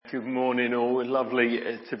Good morning all. Lovely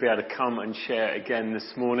to be able to come and share again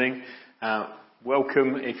this morning.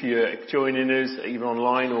 Welcome if you're joining us either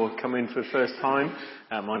online or coming for the first time.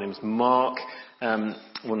 My name's Mark, one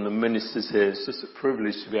of the ministers here. It's just a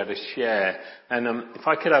privilege to be able to share. And if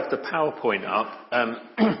I could have the PowerPoint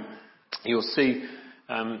up, you'll see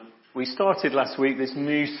we started last week this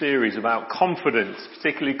new series about confidence,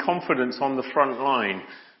 particularly confidence on the front line.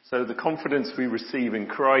 So the confidence we receive in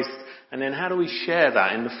Christ, and then how do we share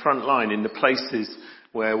that in the front line, in the places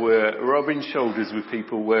where we're rubbing shoulders with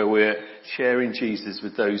people, where we're sharing Jesus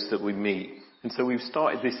with those that we meet. And so we've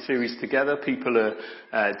started this series together. People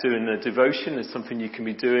are doing a devotion. It's something you can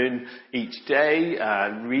be doing each day,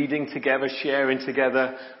 reading together, sharing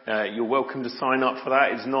together. You're welcome to sign up for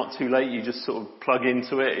that. It's not too late. You just sort of plug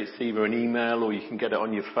into it. It's either an email or you can get it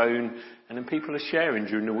on your phone. And then people are sharing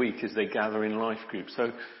during the week as they gather in life groups.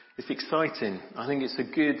 So it's exciting. I think it's a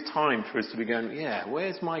good time for us to be going, yeah,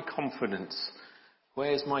 where's my confidence?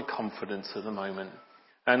 Where's my confidence at the moment?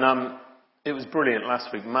 And it was brilliant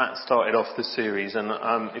last week. Matt started off the series, and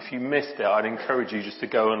if you missed it, I'd encourage you just to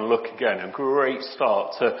go and look again. A great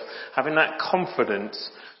start to having that confidence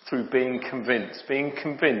through being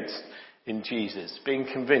convinced in Jesus, being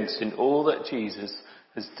convinced in all that Jesus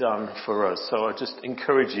has done for us. So I just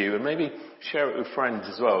encourage you, and maybe share it with friends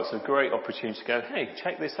as well. It's a great opportunity to go, hey,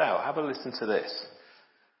 check this out, have a listen to this.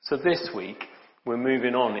 So this week, we're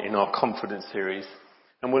moving on in our confidence series,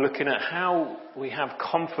 and we're looking at how we have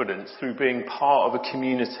confidence through being part of a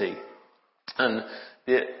community. And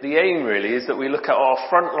the aim really is that we look at our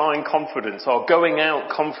frontline confidence, our going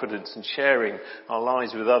out confidence and sharing our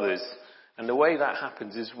lives with others. And the way that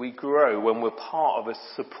happens is we grow when we're part of a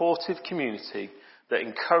supportive community that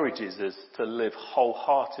encourages us to live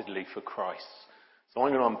wholeheartedly for Christ. So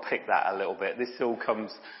I'm going to unpick that a little bit. This all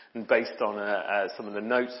comes based on some of the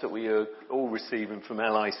notes that we are all receiving from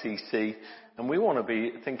LICC. And we want to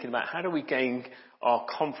be thinking about how do we gain our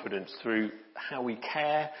confidence through how we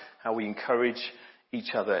care, how we encourage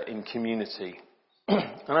each other in community.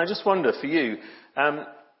 And I just wonder for you,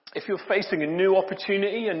 if you're facing a new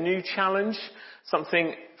opportunity, a new challenge,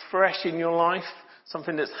 something fresh in your life,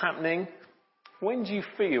 something that's happening, when do you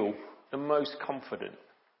feel the most confident?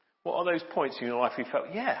 What are those points in your life you felt,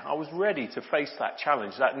 yeah, I was ready to face that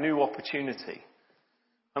challenge, that new opportunity?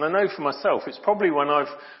 And I know for myself, it's probably when I've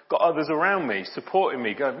got others around me, supporting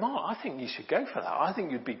me, going, Mark, I think you should go for that. I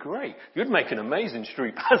think you'd be great. You'd make an amazing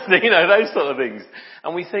street pastor, those sort of things.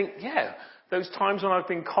 And we think, yeah, those times when I've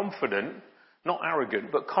been confident, not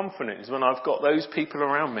arrogant, but confident is when I've got those people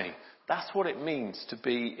around me. That's what it means to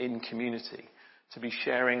be in community, to be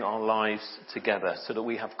sharing our lives together so that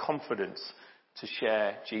we have confidence to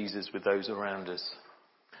share Jesus with those around us.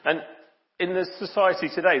 And in the society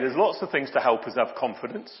today, there's lots of things to help us have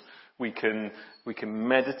confidence. We can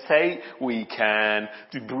meditate, we can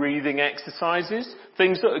do breathing exercises,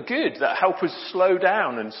 things that are good, that help us slow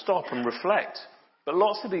down and stop and reflect. But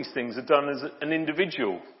lots of these things are done as an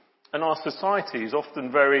individual. And our society is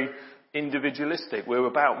often very individualistic. We're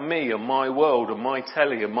about me and my world and my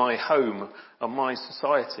telly and my home and my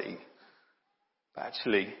society. But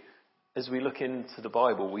actually, as we look into the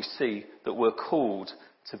Bible, we see that we're called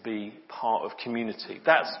to be part of community.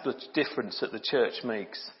 That's the difference that the church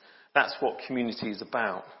makes. That's what community is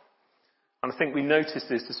about. And I think we noticed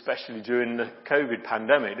this especially during the COVID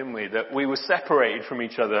pandemic, didn't we? That we were separated from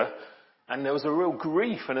each other, and there was a real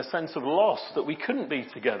grief and a sense of loss that we couldn't be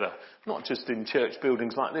together. Not just in church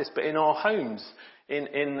buildings like this, but in our homes,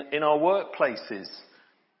 in our workplaces.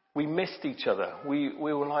 We missed each other. We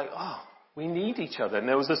were like, we need each other. And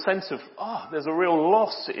there was a sense of, there's a real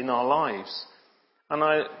loss in our lives. And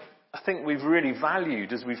I think we've really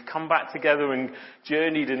valued, as we've come back together and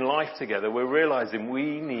journeyed in life together, we're realizing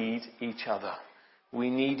we need each other. We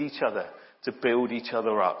need each other to build each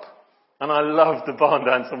other up. And I love the barn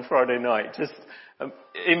dance on Friday night. Just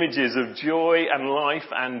images of joy and life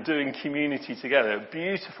and doing community together.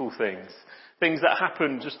 Beautiful things. Things that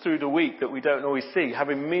happen just through the week that we don't always see.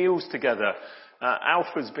 Having meals together.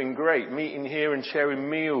 Alpha's been great, meeting here and sharing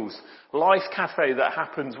meals. Life Cafe that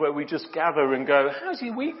happens where we just gather and go, how's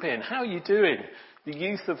your week been? How are you doing? The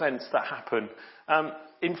youth events that happen.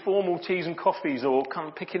 Informal teas and coffees or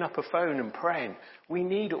picking up a phone and praying. We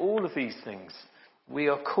need all of these things. We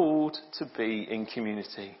are called to be in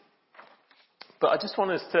community. But I just want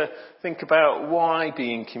us to think about why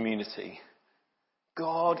be in community.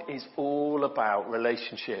 God is all about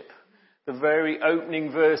relationship. The very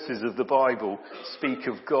opening verses of the Bible speak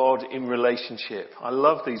of God in relationship. I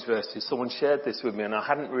love these verses. Someone shared this with me and I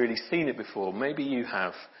hadn't really seen it before. Maybe you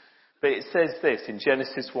have. But it says this in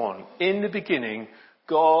Genesis 1. In the beginning,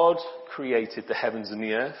 God created the heavens and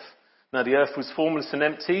the earth. Now the earth was formless and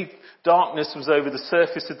empty. Darkness was over the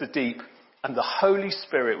surface of the deep, and the Holy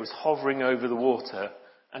Spirit was hovering over the water.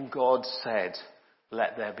 And God said,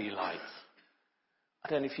 "Let there be light." I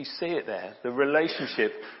don't know if you see it there. The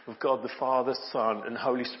relationship of God the Father, Son, and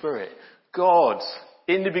Holy Spirit. God,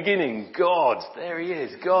 in the beginning, God, there he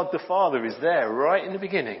is. God the Father is there right in the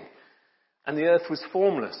beginning. And the earth was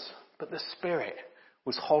formless, but the Spirit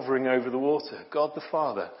was hovering over the water. God the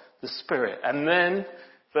Father, the Spirit. And then,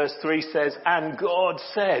 verse 3 says, and God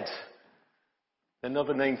said.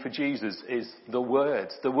 Another name for Jesus is the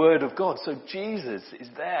Word of God. So Jesus is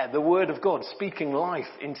there, the Word of God, speaking life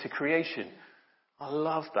into creation. I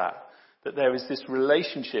love that there is this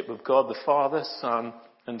relationship of God the Father, Son,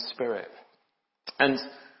 and Spirit. And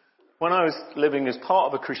when I was living as part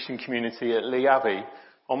of a Christian community at Lee Abbey,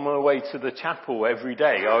 on my way to the chapel every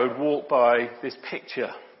day, I would walk by this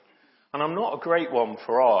picture. And I'm not a great one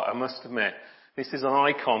for art, I must admit. This is an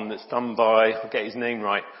icon that's done by, I'll get his name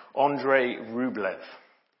right, Andrei Rublev.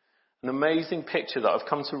 An amazing picture that I've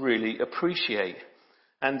come to really appreciate.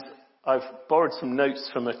 And I've borrowed some notes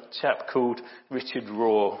from a chap called Richard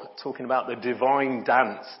Rohr, talking about the divine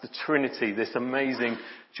dance, the Trinity, this amazing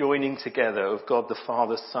joining together of God the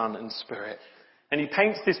Father, Son and Spirit. And he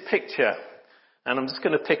paints this picture, and I'm just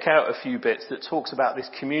going to pick out a few bits that talks about this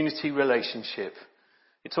community relationship.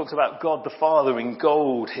 It talks about God the Father in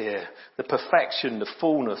gold here, the perfection, the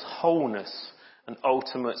fullness, wholeness, and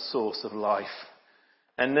ultimate source of life.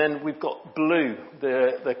 And then we've got blue,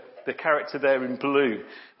 the character there in blue,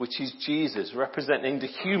 which is Jesus, representing the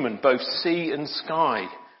human, both sea and sky.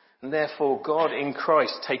 And therefore God in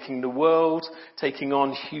Christ taking the world, taking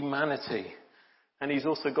on humanity. And he's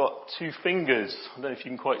also got two fingers. I don't know if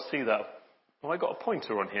you can quite see that. Have I got a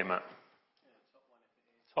pointer on here, Matt?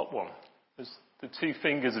 Top one. There's the two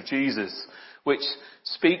fingers of Jesus, which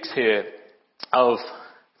speaks here of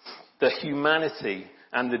the humanity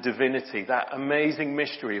and the divinity, that amazing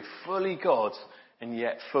mystery of fully God and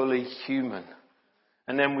yet fully human.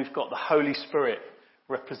 And then we've got the Holy Spirit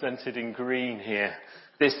represented in green here.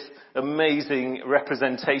 This amazing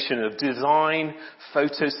representation of design,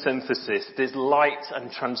 photosynthesis, this light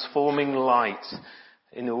and transforming light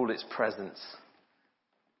in all its presence.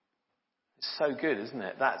 It's so good, isn't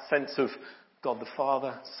it? That sense of God the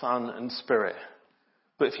Father, Son and Spirit.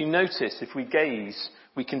 But if you notice, if we gaze,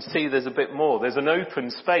 we can see there's a bit more. There's an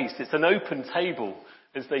open space. It's an open table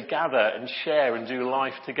as they gather and share and do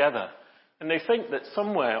life together. And they think that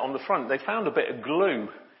somewhere on the front, they found a bit of glue.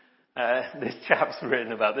 This chap's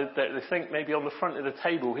written about. They think maybe on the front of the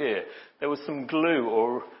table here, there was some glue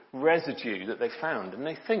or residue that they found. And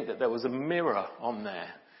they think that there was a mirror on there.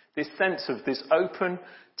 This sense of this open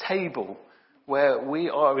table where we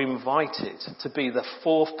are invited to be the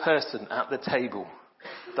fourth person at the table.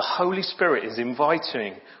 The Holy Spirit is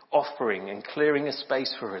inviting, offering and clearing a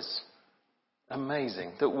space for us.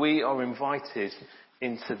 Amazing that we are invited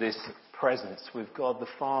into this presence with God the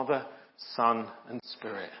Father, Son and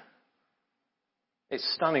Spirit. It's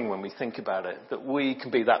stunning when we think about it, that we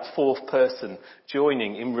can be that fourth person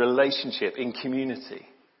joining in relationship, in community.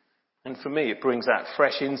 And for me, it brings that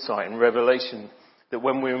fresh insight and revelation that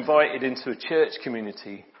when we're invited into a church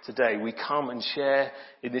community today, we come and share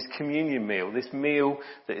in this communion meal, this meal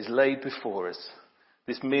that is laid before us,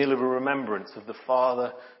 this meal of a remembrance of the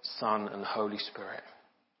Father, Son and Holy Spirit.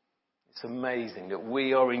 It's amazing that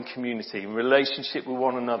we are in community, in relationship with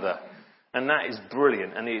one another. And that is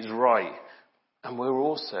brilliant and it is right. And we're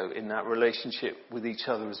also in that relationship with each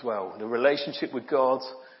other as well. The relationship with God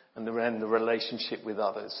and then the relationship with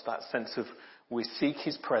others. That sense of we seek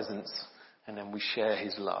his presence and then we share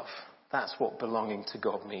his love. That's what belonging to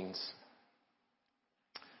God means.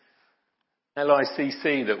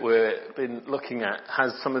 LICC that we've been looking at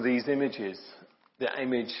has some of these images. The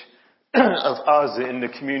image of us in the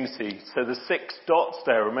community. So the 6 dots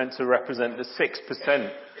there are meant to represent the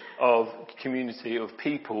 6% of community of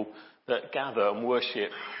people that gather and worship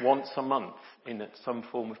once a month in some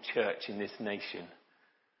form of church in this nation.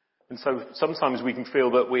 And so sometimes we can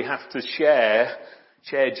feel that we have to share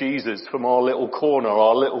Jesus from our little corner,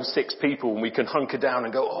 our little 6 people, and we can hunker down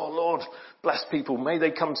and go, oh Lord, bless people, may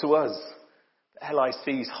they come to us.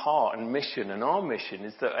 LIC's heart and mission and our mission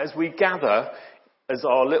is that as we gather as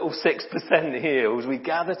our little 6% here, as we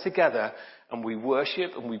gather together and we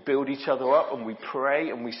worship and we build each other up and we pray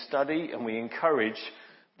and we study and we encourage,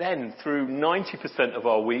 then through 90% of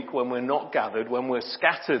our week when we're not gathered, when we're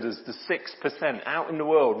scattered as the 6% out in the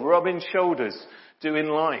world, rubbing shoulders, doing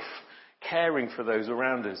life, caring for those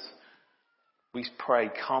around us, we pray,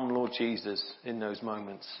 come Lord Jesus in those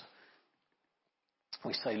moments.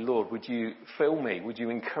 we say, Lord, would you fill me? Would you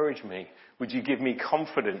encourage me? Would you give me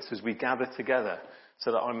confidence as we gather together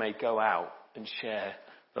so that I may go out and share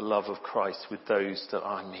the love of Christ with those that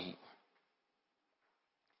I meet?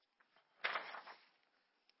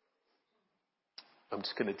 I'm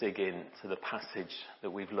just going to dig into the passage that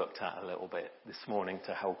we've looked at a little bit this morning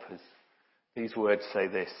to help us. These words say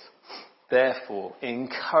this: therefore,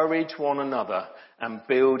 encourage one another and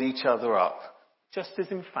build each other up, just as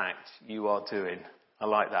in fact you are doing. I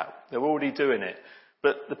like that. They're already doing it.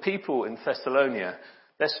 But the people in Thessalonica,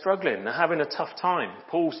 they're struggling. They're having a tough time.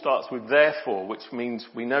 Paul starts with therefore, which means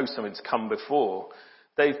we know something's come before.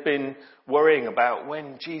 They've been worrying about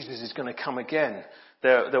when Jesus is going to come again.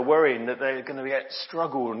 They're worrying that they're going to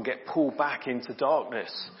struggle and get pulled back into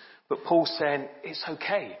darkness. But Paul's saying, it's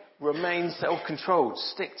okay. Remain self-controlled.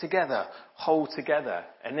 Stick together. Hold together.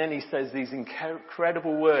 And then he says these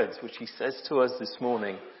incredible words, which he says to us this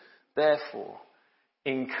morning. Therefore,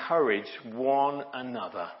 encourage one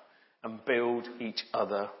another and build each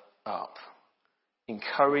other up.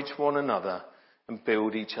 Encourage one another and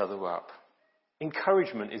build each other up.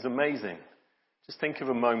 Encouragement is amazing. Just think of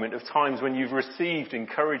a moment of times when you've received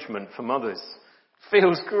encouragement from others.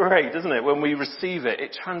 Feels great, doesn't it? When we receive it,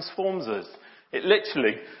 it transforms us. It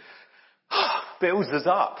literally builds us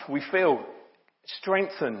up. We feel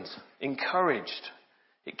strengthened, encouraged.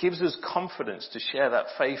 It gives us confidence to share that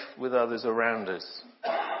faith with others around us.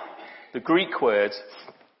 The Greek word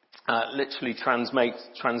literally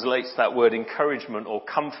translates that word encouragement or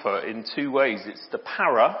comfort in two ways. It's the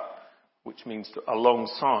para, which means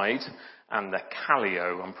alongside, and the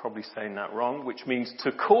kallio, I'm probably saying that wrong, which means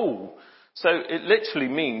to call. So it literally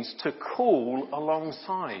means to call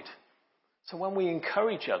alongside. So when we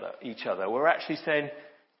encourage each other, we're actually saying,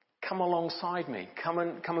 come alongside me, come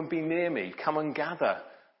and be near me, come and gather.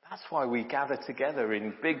 That's why we gather together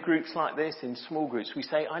in big groups like this, in small groups. We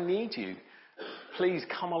say, I need you. Please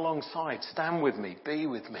come alongside, stand with me, be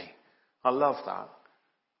with me. I love that.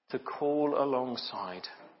 To call alongside.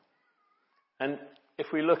 And if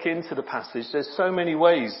we look into the passage, there's so many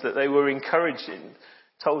ways that they were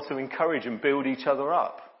told to encourage and build each other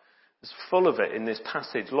up. It's full of it in this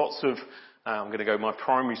passage. Lots of, I'm going to go my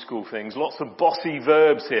primary school things, lots of bossy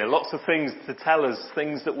verbs here, lots of things to tell us,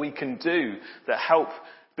 things that we can do that help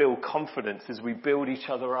build confidence as we build each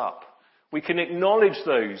other up. We can acknowledge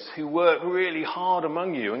those who work really hard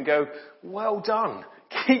among you and go, well done,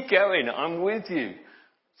 keep going, I'm with you.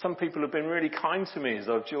 Some people have been really kind to me as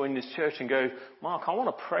I've joined this church and go, Mark, I want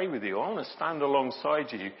to pray with you. I want to stand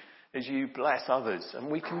alongside you as you bless others. And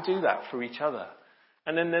we can do that for each other.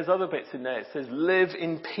 And then there's other bits in there. It says, live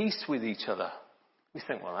in peace with each other. We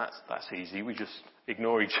think, well, that's easy. We just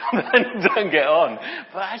ignore each other and don't get on.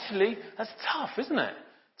 But actually, that's tough, isn't it?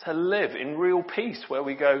 To live in real peace where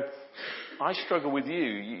we go, I struggle with you.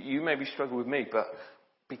 You maybe struggle with me. But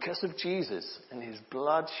because of Jesus and his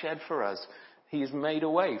blood shed for us, he has made a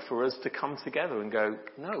way for us to come together and go,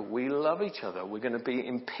 no, we love each other. We're going to be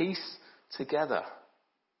in peace together.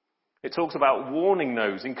 It talks about warning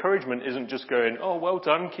those. Encouragement isn't just going, oh, well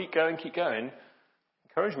done, keep going, keep going.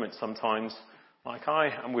 Encouragement sometimes, like I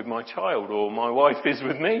am with my child or my wife is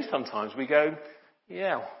with me sometimes, we go,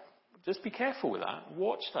 yeah, just be careful with that.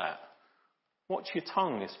 Watch that. Watch your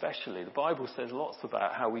tongue especially. The Bible says lots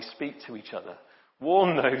about how we speak to each other.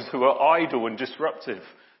 Warn those who are idle and disruptive.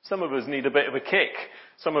 Some of us need a bit of a kick.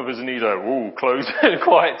 Some of us need close and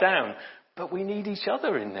quiet down. But we need each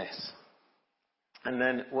other in this. And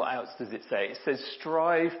then what else does it say? It says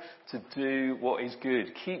strive to do what is good.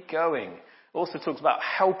 Keep going. It also talks about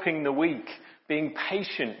helping the weak, being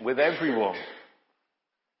patient with everyone.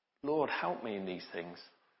 Lord, help me in these things.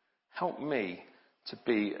 Help me to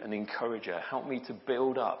be an encourager. Help me to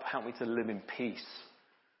build up. Help me to live in peace.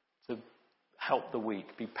 To help the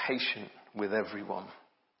weak. Be patient with everyone.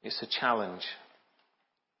 It's a challenge.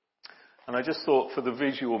 And I just thought for the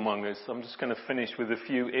visual among us, I'm just going to finish with a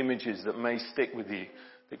few images that may stick with you,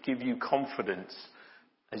 that give you confidence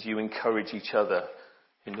as you encourage each other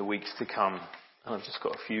in the weeks to come. And I've just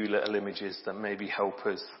got a few little images that maybe help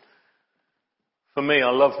us. For me, I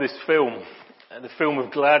love this film, the film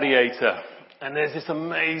of Gladiator. And there's this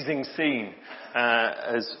amazing scene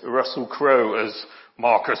as Russell Crowe, as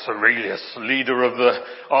Marcus Aurelius, leader of the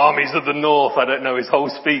armies of the north. I don't know his whole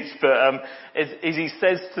speech, but as he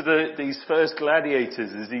says to these first gladiators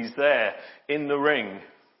as he's there in the ring,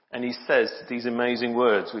 and he says these amazing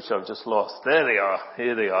words, which I've just lost. There they are.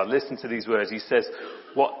 Here they are. Listen to these words. He says,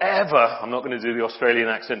 whatever, I'm not going to do the Australian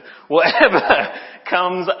accent, whatever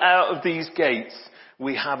comes out of these gates,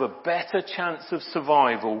 we have a better chance of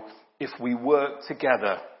survival if we work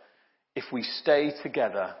together. If we stay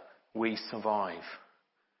together, we survive.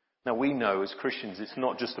 Now we know as Christians it's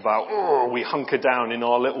not just about, we hunker down in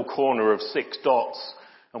our little corner of 6 dots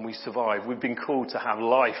and we survive. We've been called to have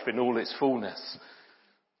life in all its fullness.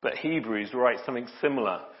 But Hebrews writes something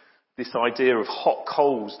similar. This idea of hot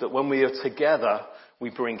coals, that when we are together, we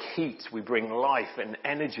bring heat, we bring life and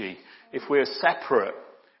energy. If we're separate,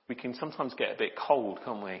 we can sometimes get a bit cold,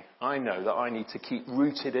 can't we? I know that I need to keep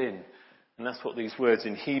rooted in. And that's what these words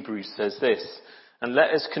in Hebrews says this. And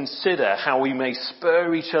let us consider how we may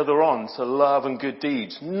spur each other on to love and good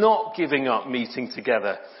deeds, not giving up meeting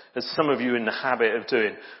together, as some of you are in the habit of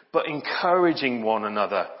doing, but encouraging one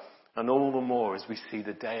another. And all the more as we see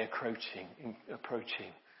the day approaching.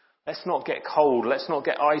 Let's not get cold. Let's not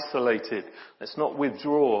get isolated. Let's not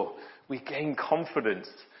withdraw. We gain confidence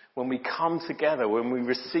when we come together, when we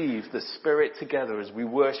receive the Spirit together as we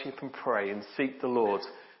worship and pray and seek the Lord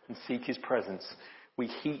and seek His presence. We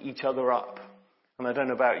heat each other up. And I don't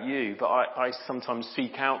know about you, but I sometimes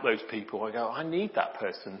seek out those people. I go, I need that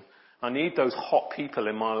person. I need those hot people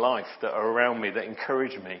in my life that are around me, that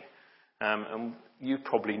encourage me. And you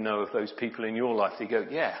probably know of those people in your life. You go,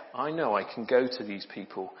 yeah, I know I can go to these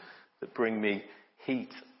people that bring me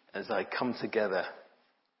heat as I come together.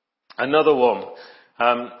 Another one.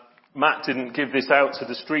 Matt didn't give this out to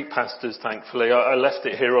the street pastors, thankfully. I left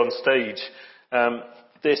it here on stage.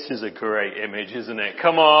 This is a great image, isn't it?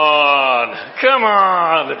 Come on! Come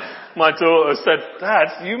on! My daughter said,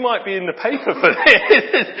 Dad, you might be in the paper for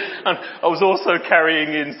this. And I was also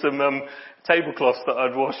carrying in some tablecloths that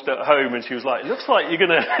I'd washed at home, and she was like, it looks like you're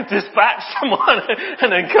going to dispatch someone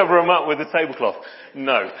and then cover them up with a tablecloth.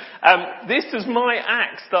 No. This is my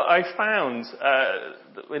axe that I found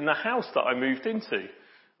in the house that I moved into.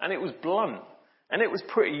 And it was blunt. And it was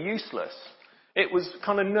pretty useless. It was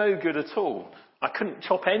kind of no good at all. I couldn't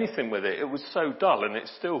chop anything with it. It was so dull, and it's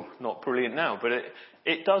still not brilliant now, but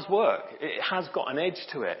it does work. It has got an edge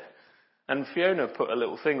to it. And Fiona put a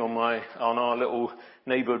little thing on our little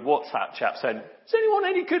neighbourhood WhatsApp chat saying, is anyone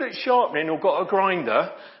any good at sharpening or got a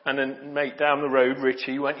grinder? And then mate down the road,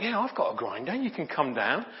 Richie, went, yeah, I've got a grinder, you can come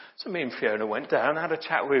down. So me and Fiona went down, had a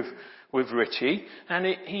chat with Richie, and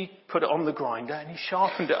he put it on the grinder and he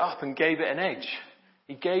sharpened it up and gave it an edge.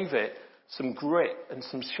 He gave it some grit and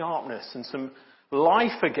some sharpness and some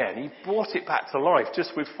life again. He brought it back to life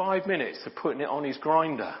just with 5 minutes of putting it on his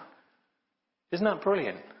grinder. Isn't that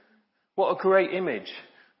brilliant? What a great image.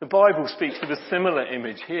 The Bible speaks of a similar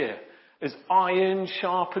image here. As iron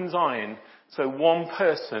sharpens iron, so one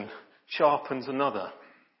person sharpens another.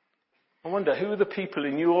 I wonder, who are the people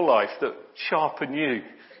in your life that sharpen you?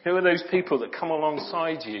 Who are those people that come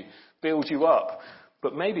alongside you, build you up,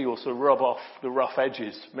 but maybe also rub off the rough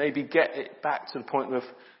edges? Maybe get it back to the point of,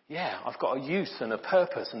 yeah, I've got a use and a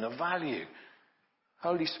purpose and a value.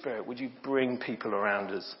 Holy Spirit, would you bring people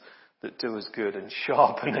around us that do us good and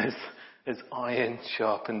sharpen us as iron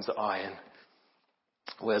sharpens iron?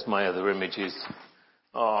 Where's my other images?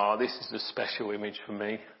 Oh, this is a special image for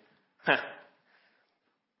me. When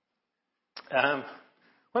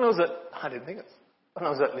I was at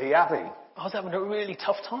the Abbey, I was having a really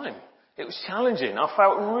tough time. It was challenging. I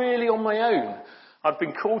felt really on my own. I'd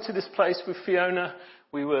been called to this place with Fiona.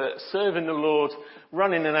 We were serving the Lord,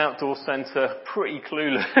 running an outdoor centre, pretty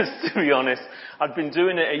clueless, to be honest. I'd been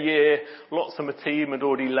doing it a year. Lots of my team had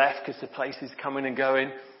already left because the place is coming and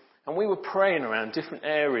going. And we were praying around different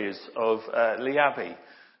areas of Lee Abbey.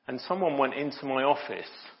 And someone went into my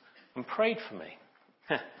office and prayed for me,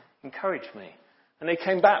 encouraged me. And they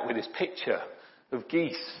came back with this picture of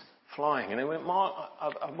geese flying. And they went, Mark,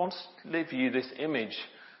 I want to leave you this image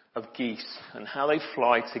of geese and how they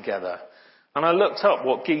fly together. And I looked up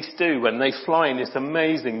what geese do when they fly in this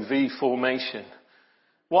amazing V formation.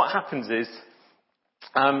 What happens is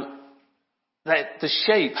that the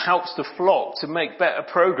shape helps the flock to make better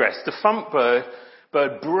progress. The front bird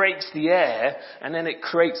breaks the air and then it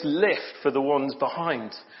creates lift for the ones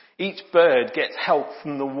behind. Each bird gets help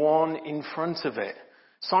from the one in front of it.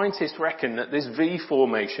 Scientists reckon that this V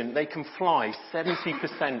formation, they can fly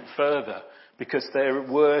 70% further because they're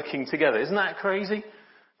working together. Isn't that crazy?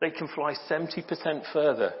 They can fly 70%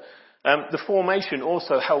 further. The formation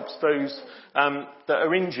also helps those that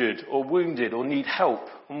are injured or wounded or need help.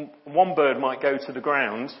 One bird might go to the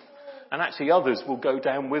ground and actually others will go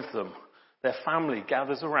down with them. Their family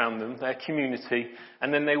gathers around them, their community,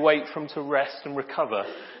 and then they wait for them to rest and recover.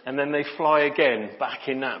 And then they fly again back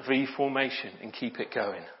in that V formation and keep it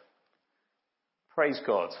going. Praise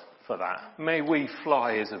God for that. May we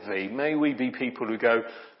fly as a V. May we be people who go,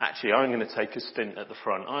 actually, I'm going to take a stint at the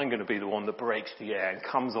front. I'm going to be the one that breaks the air and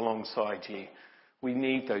comes alongside you. We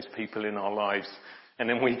need those people in our lives. And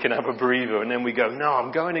then we can have a breather and then we go, no,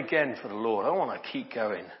 I'm going again for the Lord. I want to keep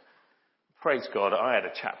going. Praise God, I had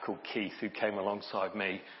a chap called Keith who came alongside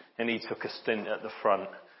me and he took a stint at the front.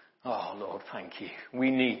 Oh Lord, thank you. We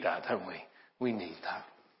need that, don't we? We need that.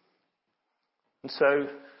 And so,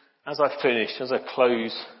 as I finish, as I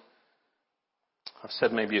close, I've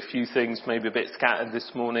said maybe a few things, maybe a bit scattered this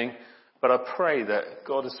morning, but I pray that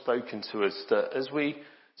God has spoken to us that as we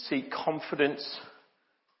seek confidence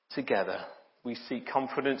together, we seek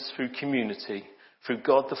confidence through community, through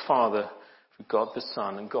God the Father, through God the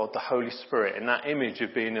Son, and God the Holy Spirit, and that image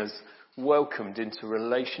of being as welcomed into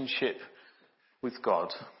relationship with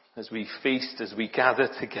God as we feast, as we gather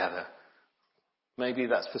together. Maybe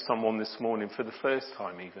that's for someone this morning for the first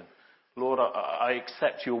time even. Lord, I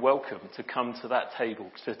accept your welcome to come to that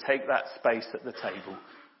table, to take that space at the table.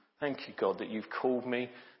 Thank you, God, that you've called me,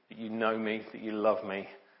 that you know me, that you love me.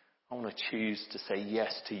 I want to choose to say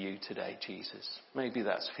yes to you today, Jesus. Maybe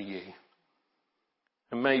that's for you.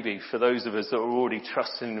 And maybe for those of us that are already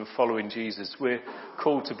trusting and following Jesus, we're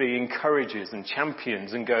called to be encouragers and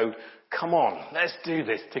champions and go, come on, let's do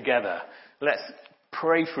this together. Let's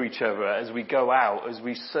pray for each other as we go out, as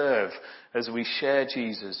we serve, as we share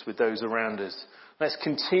Jesus with those around us. Let's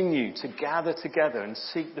continue to gather together and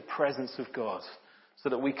seek the presence of God so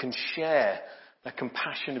that we can share the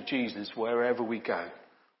compassion of Jesus wherever we go.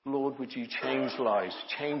 Lord, would you change lives,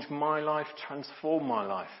 change my life, transform my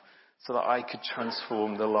life so that I could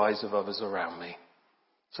transform the lives of others around me.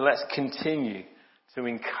 So let's continue to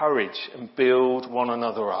encourage and build one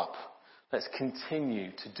another up. Let's continue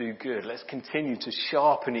to do good. Let's continue to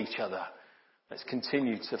sharpen each other. Let's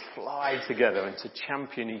continue to fly together and to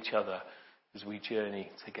champion each other as we journey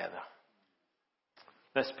together.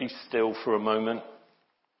 Let's be still for a moment.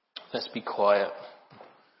 Let's be quiet.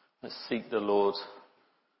 Let's seek the Lord.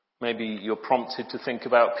 Maybe you're prompted to think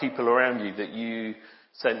about people around you that you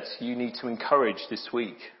sense you need to encourage this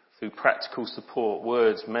week through practical support,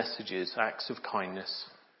 words, messages, acts of kindness.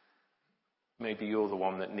 Maybe you're the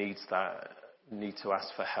one that needs that, need to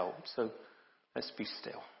ask for help. So let's be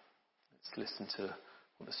still. Let's listen to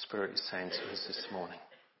what the Spirit is saying to us this morning.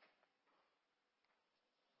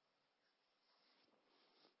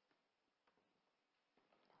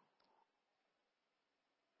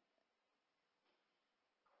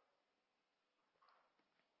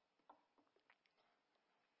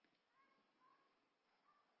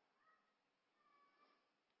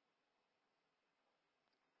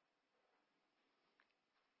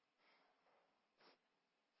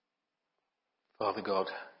 Father God,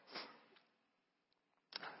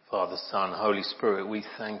 Father, Son, Holy Spirit, we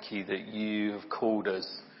thank you that you have called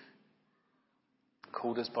us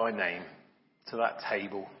by name to that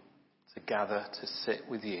table to gather, to sit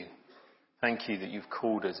with you. Thank you that you've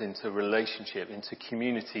called us into relationship, into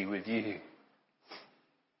community with you.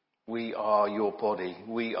 We are your body.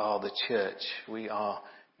 We are the church. We are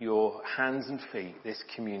your hands and feet, this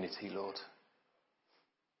community, Lord.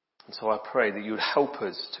 And so I pray that you would help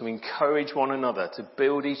us to encourage one another, to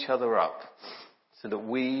build each other up, so that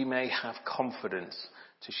we may have confidence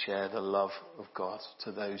to share the love of God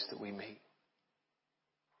to those that we meet.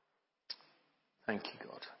 Thank you,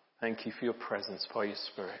 God. Thank you for your presence by your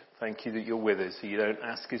Spirit. Thank you that you're with us. You don't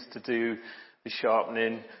ask us to do the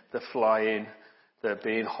sharpening, the flying, the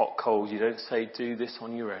being hot cold. You don't say do this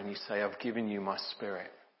on your own. You say I've given you my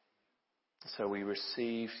Spirit. So we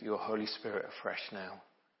receive your Holy Spirit afresh now,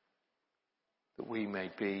 that we may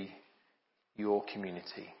be your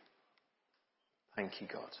community. Thank you,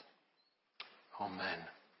 God. Amen.